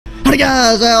Hey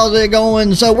guys, how's it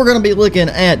going? So we're going to be looking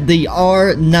at the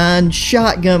R9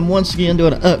 shotgun once again,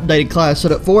 doing an updated class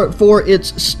setup for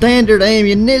its standard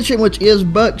ammunition, which is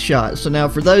buckshot. So now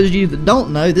for those of you that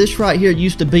don't know, this right here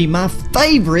used to be my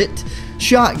favorite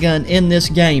shotgun in this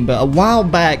game, but a while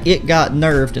back it got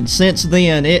nerfed, and since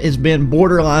then it has been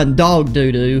borderline dog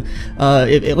doo-doo,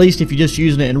 at least if you're just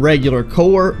using it in regular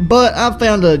core. But I've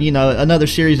found another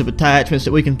series of attachments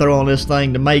that we can throw on this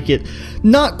thing to make it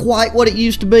not quite what it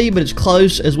used to be, but as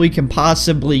close as we can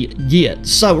possibly get.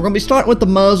 So we're going to be starting with the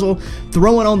muzzle,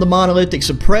 throwing on the monolithic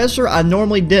suppressor. I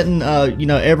normally didn't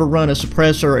ever run a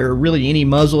suppressor or really any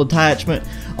muzzle attachment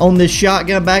on this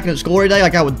shotgun back in its glory day.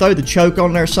 Like, I would throw the choke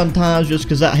on there sometimes just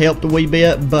because that helped a wee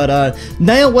bit, but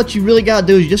now what you really got to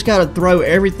do is you just got to throw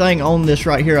everything on this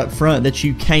right here up front that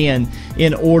you can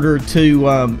in order to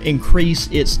increase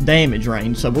its damage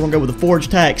range. So we're going to go with the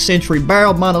Forged Tack Century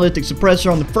Barrel monolithic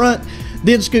suppressor on the front,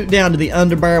 then scoot down to the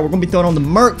underbarrel. We're going to be throwing on the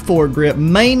Merc foregrip,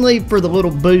 mainly for the little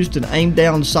boost and aim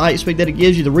down sight speed that it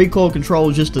gives you. The recoil control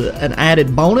is just an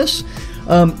added bonus.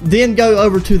 Then go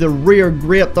over to the rear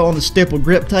grip, throw on the stipple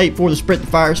grip tape for the sprint to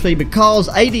fire speed, because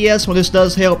ADS, well, this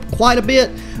does help quite a bit,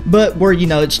 but where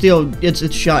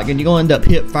it's shotgun, you're going to end up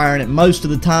hip firing it most of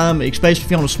the time, especially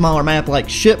if you're on a smaller map like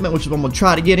Shipment, which is what I'm going to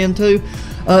try to get into.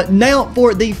 Now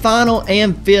for the final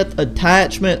and fifth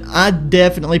attachment, I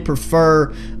definitely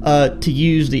prefer to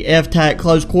use the F-Tac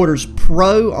Close Quarters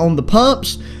Pro on the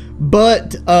pumps.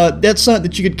 But that's something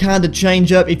that you could kind of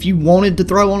change up. If you wanted to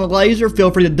throw on a laser, feel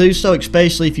free to do so,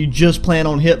 especially if you just plan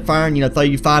on hip firing, throw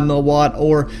you 5 milliwatt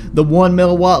or the 1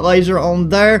 milliwatt laser on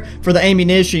there. For the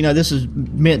ammunition, this is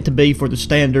meant to be for the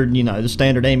standard, the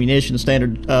standard ammunition, the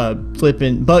standard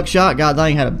flipping buckshot. God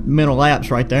dang, had a mental lapse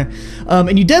right there.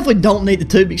 And you definitely don't need the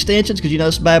tube extensions, because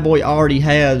this bad boy already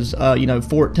has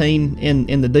 14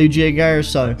 in the do-jig there,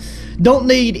 so don't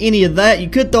need any of that. You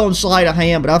could throw in sleight of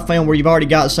hand, but I found where you've already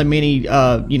got so many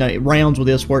rounds with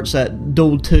this, where it's that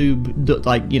dual tube,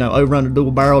 over under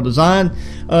dual barrel design,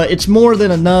 it's more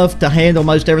than enough to handle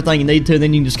most everything you need to.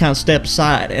 Then you can just kind of step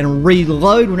aside and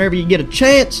reload whenever you get a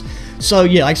chance. So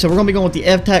yeah, like I said, we're going to be going with the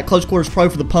F-Tac Close Quarters Pro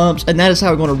for the pumps, and that is how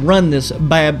we're going to run this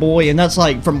bad boy. And that's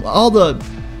like, from all the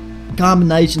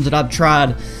combinations that I've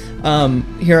tried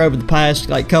here over the past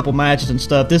couple matches and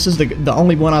stuff, this is the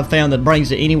only one I've found that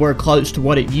brings it anywhere close to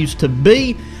what it used to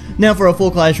be. Now for a full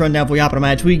class rundown, if we hop in a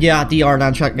match, we got the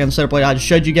R9 shotgun setup like I just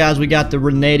showed you guys. We got the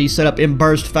Renetti set up in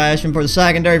burst fashion. For the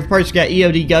secondary, for purchase, we got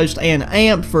EOD, Ghost, and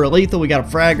Amped. For a lethal, we got a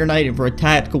frag grenade, and for a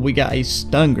tactical, we got a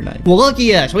stun grenade. Well,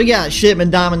 lucky us, we got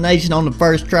Shipment Domination on the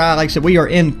first try. Like I said, we are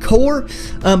in core,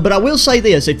 but I will say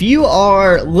this: if you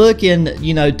are looking,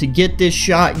 to get this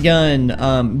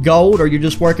shotgun gold, or you're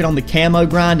just working on the camo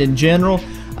grind in general,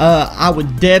 I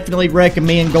would definitely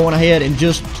recommend going ahead and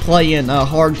just playing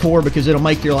hardcore, because it'll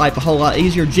make your life a whole lot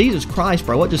easier. Jesus Christ,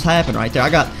 bro, what just happened right there? I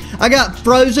got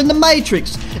frozen the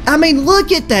Matrix. I mean,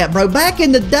 look at that, bro. Back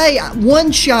in the day,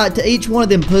 one shot to each one of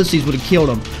them pussies would have killed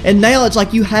them, and now it's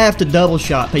like you have to double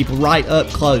shot people right up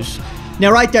close.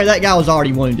 Now right there, that guy was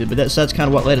already wounded, but that's kind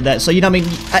of what led to that. So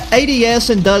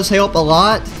ADSing does help a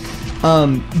lot.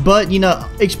 But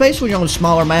especially on a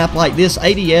smaller map like this,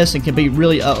 ADSing can be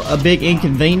really a big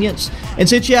inconvenience, and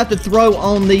since you have to throw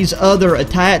on these other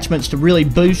attachments to really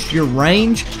boost your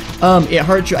range, it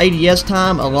hurts your ADS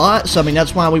time a lot. So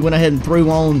that's why we went ahead and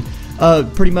threw on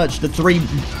pretty much the three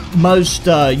most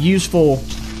useful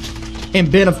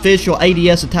and beneficial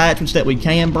ADS attachments that we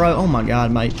can, bro. Oh my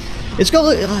god, mate. It's gonna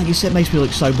look, like you said, makes me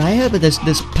look so bad, but this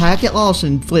packet loss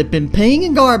and flipping ping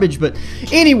and garbage. But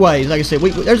anyways, like I said,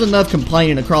 there's enough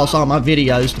complaining across all my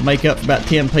videos to make up for about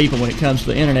 10 people when it comes to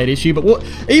the internet issue. But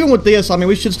even with this,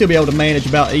 we should still be able to manage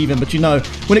about even. But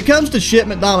when it comes to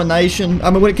Shipment Domination,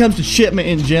 when it comes to Shipment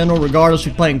in general, regardless if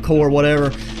you're playing core or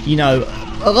whatever,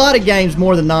 a lot of games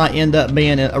more than not end up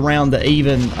being around the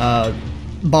even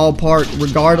ballpark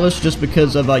regardless, just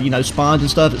because of spawns and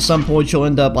stuff. At some point you'll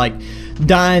end up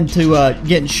dying to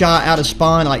getting shot out of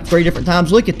spawn 3 different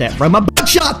times. Look at that, bro. My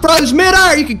buckshot froze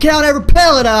mid-air. You can count every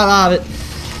pellet out of it.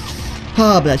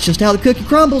 But that's just how the cookie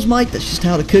crumbles, mate. That's just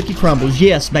how the cookie crumbles.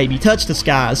 Yes, baby, touch the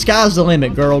sky. Sky's the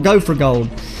limit, girl. Go for gold.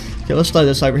 Okay, let's throw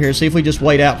this over here. See if we just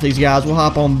wait out for these guys. We'll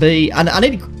hop on B. I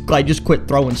need to just quit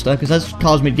throwing stuff, because that's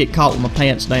caused me to get caught with my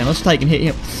pants down. Let's take and hit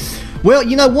him. Well,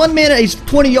 1 minute he's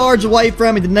 20 yards away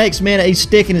from me, the next minute he's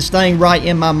sticking his thing right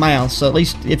in my mouth. So at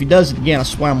least if he does it again, I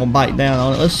swear I'm gonna bite down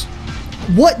on it.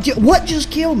 What just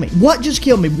killed me? What just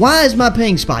killed me? Why is my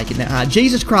ping spiking that high?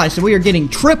 Jesus Christ, and we are getting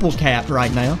triple capped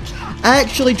right now.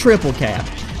 Actually triple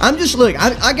capped. I'm just, look,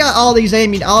 I got all these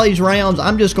rounds.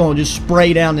 I'm just going to just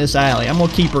spray down this alley. I'm going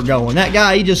to keep her going. That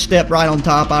guy, he just stepped right on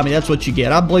top of me. That's what you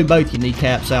get. I blew both your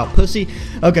kneecaps out, pussy.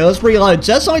 Okay, let's reload.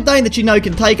 So that's the only thing that, you know,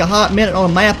 can take a hot minute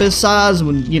on a map this size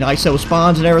when, you know, like I said, with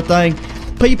spawns and everything.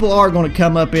 People are going to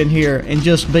come up in here and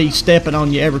just be stepping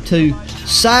on you every 2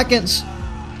 seconds.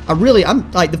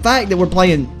 I'm like, the fact that we're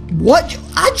playing, what?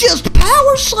 I just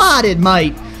power slided,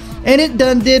 mate. And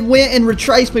it went and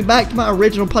retraced me back to my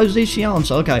original position.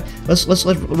 So, okay, let's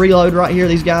reload right here,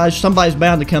 these guys. Somebody's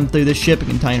bound to come through this shipping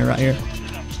container right here.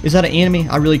 Is that an enemy?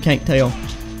 I really can't tell.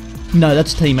 No,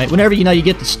 that's a teammate. Whenever, you know, you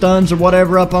get the stuns or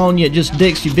whatever up on you, it just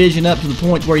dicks your vision up to the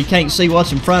point where you can't see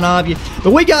what's in front of you.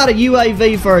 But we got a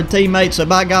UAV for our teammates, so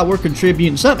by God, we're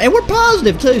contributing something. And we're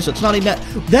positive, too, so it's not even that.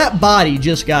 That body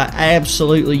just got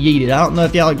absolutely yeeted. I don't know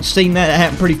if y'all have seen that. It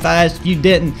happened pretty fast. If you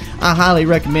didn't, I highly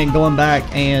recommend going back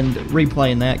and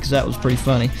replaying that, because that was pretty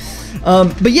funny.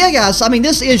 But yeah, guys, I mean,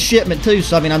 this is shipment, too.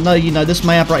 So, I mean, I know, you know, this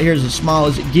map right here is as small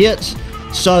as it gets.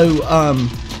 So,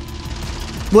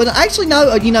 well, actually,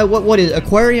 no, you know, what is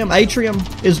Aquarium, Atrium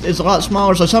is a lot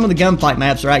smaller, so some of the gunfight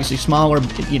maps are actually smaller,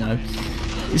 you know,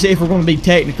 if we're going to be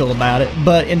technical about it.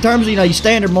 But in terms of, you know, your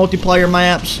standard multiplayer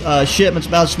maps, shipment's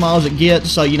about as small as it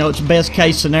gets, so, you know, it's a best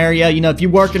case scenario. You know, if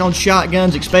you're working on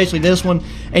shotguns, especially this one,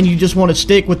 and you just want to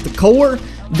stick with the core,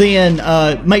 then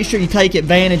make sure you take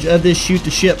advantage of this Shoot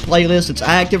the Ship playlist. It's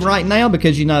active right now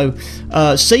because, you know,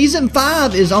 Season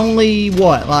 5 is only,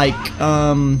 what, like,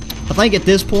 I think at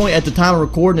this point, at the time of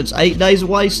recording, it's 8 days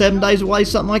away, 7 days away,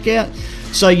 something like that.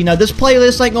 So, you know, this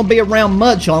playlist ain't going to be around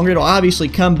much longer. It'll obviously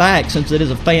come back since it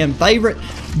is a fan favorite,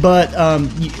 but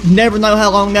you never know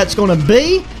how long that's going to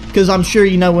be. Because I'm sure,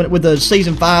 you know, with the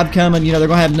Season 5 coming, you know, they're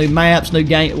going to have new maps, new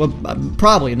game, well,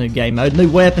 probably a new game mode, new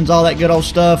weapons, all that good old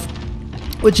stuff,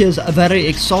 which is very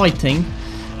exciting.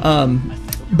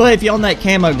 But if you're on that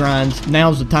camo grind,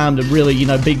 now's the time to really, you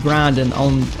know, be grinding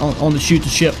on the Shoot the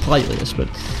Ship playlist. But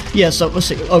yeah, so let's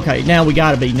see. Okay, now we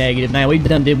got to be negative. Now we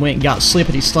went and got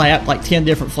slippity slapped, like 10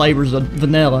 different flavors of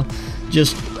vanilla,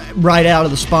 just right out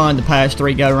of the spawn the past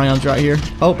 3 go rounds right here.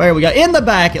 Oh, there we go. In the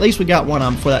back. At least we got one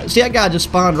of them for that. See, that guy just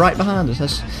spawned right behind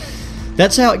us.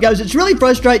 That's how it goes. It's really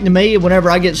frustrating to me whenever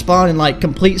I get spawned in, like,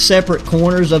 complete separate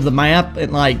corners of the map,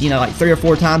 and, like, you know, like 3 or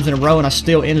 4 times in a row, and I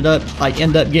still end up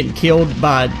getting killed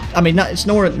by, I mean, it's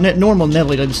normal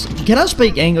Nelly to just, can I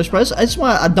speak English, bro? That's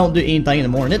why I don't do anything in the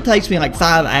morning. It takes me like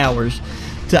 5 hours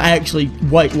to actually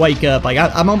wake up. Like,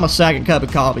 I'm on my 2nd cup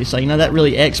of coffee, so, you know, that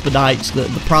really expedites the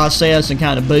process and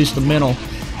kind of boosts the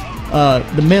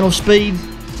mental speed.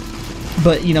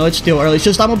 But, you know, it's still early. It's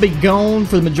just I'm going to be gone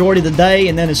for the majority of the day,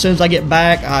 and then as soon as I get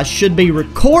back, I should be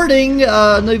recording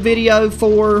a new video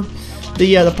for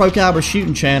the ProCaliber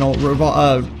shooting channel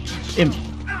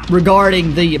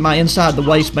regarding my Inside the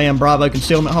Waistband Bravo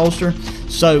concealment holster.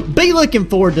 So be looking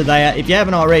forward to that. If you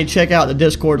haven't already, check out the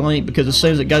Discord link, because as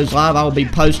soon as it goes live, I will be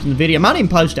posting the video. I might even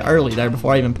post it early there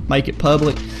before I even make it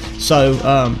public. So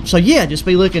yeah, just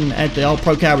be looking at the old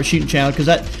ProCaliber shooting channel, because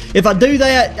if I do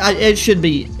that, it should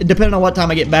be, depending on what time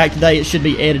I get back today, it should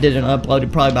be edited and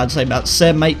uploaded probably by, I'd say, about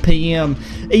 7, 8 p.m.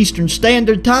 Eastern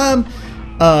Standard Time.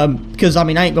 Because, I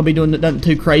mean, I ain't going to be doing nothing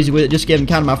too crazy with it, just giving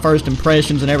kind of my first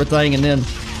impressions and everything, and then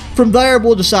from there,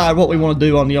 we'll decide what we want to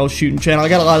do on the old shooting channel. I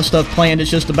got a lot of stuff planned.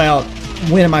 It's just about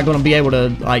when am I going to be able to,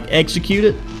 like, execute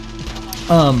it.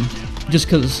 Just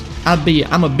because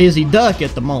I'm a busy duck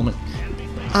at the moment.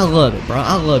 I love it, bro.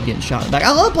 I love getting shot in the back.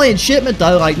 I love playing shipment,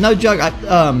 though. Like, no joke.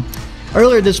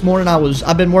 Earlier this morning,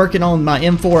 I've been working on my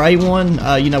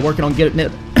M4A1. You know, working on getting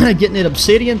it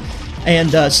obsidian.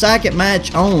 And second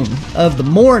match on of the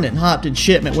morning, hopped in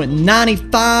shipment, went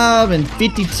 95 and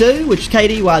 52, which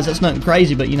KD-wise, that's nothing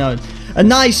crazy, but, you know, a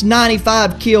nice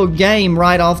 95 kill game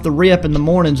right off the rip in the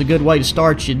morning's a good way to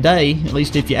start your day, at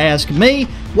least if you ask me.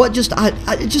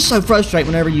 It's just so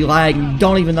frustrating whenever you lag and you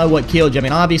don't even know what killed you. I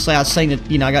mean, obviously, I've seen it,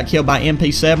 you know, I got killed by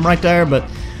MP7 right there, but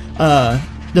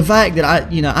the fact that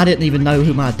I didn't even know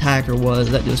who my attacker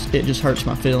was, it just hurts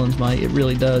my feelings, mate. It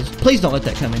really does. Please don't let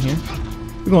that come in here.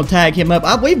 We're going to tag him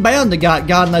up. We've bound to got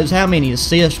God knows how many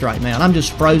assists right now. And I'm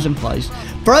just frozen place.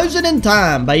 Frozen in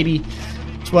time, baby.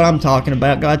 That's what I'm talking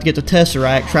about. Got to get the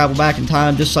Tesseract, travel back in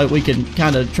time just so we can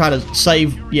kind of try to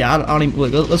save. Yeah, I don't even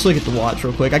look. Let's look at the watch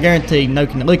real quick. I guarantee no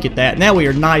can look at that. Now we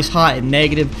are nice, hot, and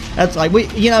negative. That's like, we're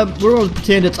going to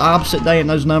pretend it's opposite day and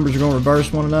those numbers are going to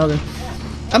reverse one another.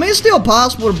 I mean, it's still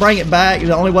possible to bring it back.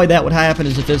 The only way that would happen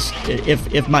is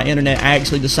if my internet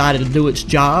actually decided to do its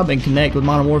job and connect with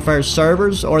Modern Warfare's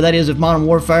servers, or that is if Modern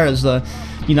Warfare is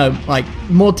you know, like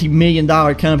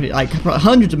multi-million-dollar company, like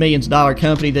hundreds of millions of dollar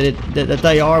company that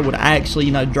they are, would actually,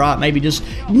 you know, drop maybe just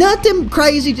nothing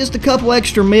crazy, just a couple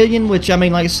extra million, which, I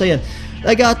mean, like I said,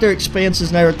 they got their expenses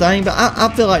and everything, but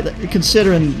I feel like that,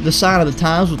 considering the sign of the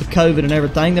times with the COVID and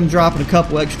everything, them dropping a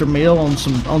couple extra mil on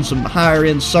some higher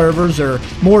end servers or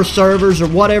more servers or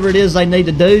whatever it is they need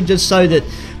to do just so that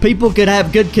people could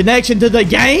have good connection to the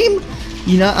game.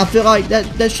 You know, I feel like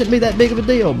that shouldn't be that big of a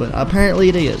deal, but apparently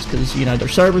it is, because, you know, their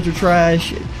servers are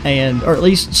trash, or at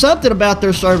least something about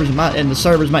their servers and the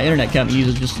servers my internet company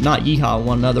uses just not yeehaw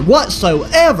one another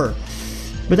whatsoever.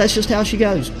 But that's just how she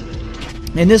goes.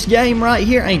 And this game right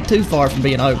here ain't too far from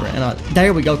being over. And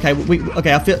there we go. Okay,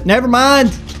 okay. I feel. Never mind.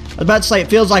 I was about to say it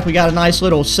feels like we got a nice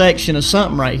little section of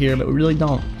something right here, but we really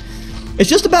don't. It's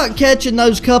just about catching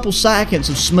those couple seconds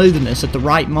of smoothness at the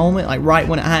right moment, like right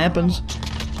when it happens.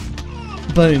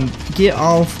 Boom. Get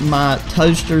off my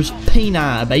toaster's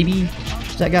peni, baby.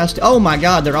 Is that guy still? Oh my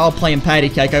God, they're all playing patty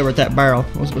cake over at that barrel.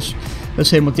 Let's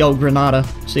hit him with the old Granada.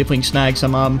 See if we can snag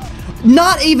some of them.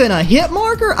 Not even a hit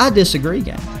marker? I disagree,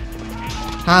 gang.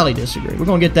 Highly disagree. We're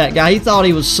going to get that guy. He thought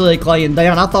he was slick laying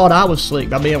down. I thought I was slick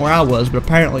by being where I was, but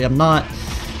apparently I'm not.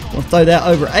 We'll throw that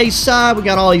over A side. We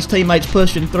got all these teammates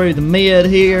pushing through the mid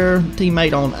here.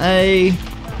 Teammate on A.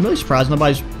 I'm really surprised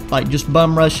nobody's like just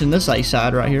bum rushing this A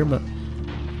side right here, but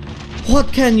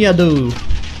what can you do?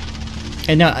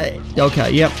 And now,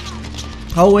 okay, yep.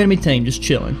 Whole enemy team just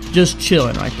chilling. Just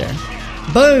chilling right there.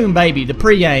 Boom, baby. The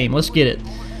pre-aim. Let's get it.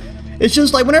 It's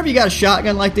just like whenever you got a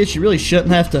shotgun like this, you really shouldn't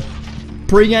have to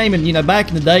pre-aim, and you know, back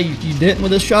in the day you didn't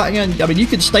with this shotgun. I mean, you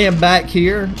could stand back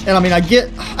here, and I mean, I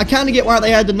kind of get why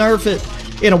they had to nerf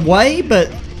it in a way,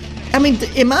 but I mean,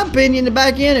 in my opinion, the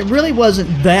back end, it really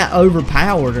wasn't that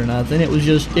overpowered or nothing. It was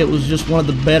just one of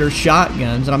the better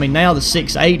shotguns. And I mean, now the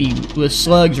 680 with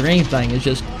slugs or anything is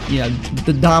just, you know,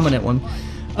 the dominant one.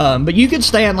 But you could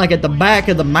stand like at the back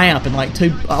of the map and like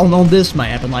on this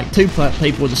map and like two-punt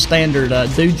people with a standard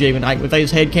doogie, and like if they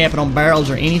was head camping on barrels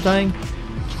or anything.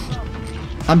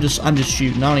 I'm just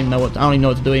shooting. I don't even know what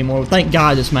to do anymore. Thank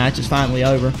God this match is finally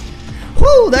over.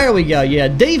 Whoo, there we go. Yeah,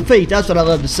 defeat. That's what I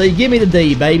love to see. Give me the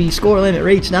D, baby. Score limit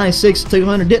reached 96 to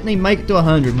 200. Didn't even make it to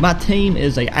 100. My team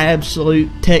is a absolute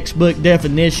textbook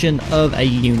definition of a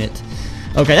unit.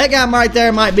 Okay, that guy right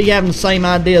there might be having the same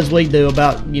idea as we do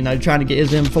about, you know, trying to get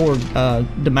his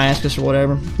M4 Damascus or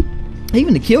whatever.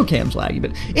 Even the kill cam's laggy.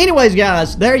 But anyways,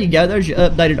 guys, there you go. There's your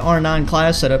updated R9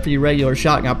 class setup for your regular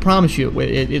shotgun. I promise you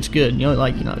it's good. You know,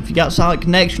 like, you know, if you got solid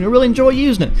connection, you'll really enjoy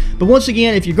using it. But once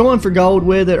again, if you're going for gold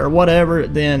with it or whatever,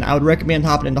 then I would recommend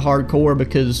hopping into hardcore,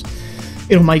 because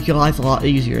it'll make your life a lot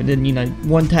easier. And then, you know,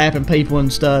 one tapping people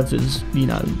and stuff is, you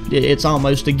know, it's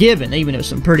almost a given, even if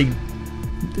some pretty,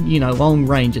 you know, long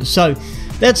ranges. So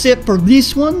that's it for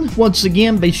this one. Once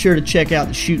again, be sure to check out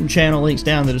the shooting channel. Links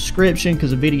down in the description,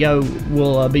 because a video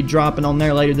will be dropping on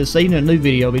there later this evening. A new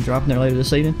video will be dropping there later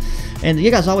this evening. And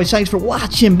you guys always, thanks for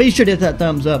watching. Be sure to hit that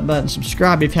thumbs up button.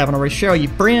 Subscribe if you haven't already. Share with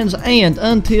your friends. And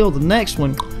until the next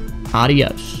one,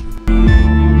 adios.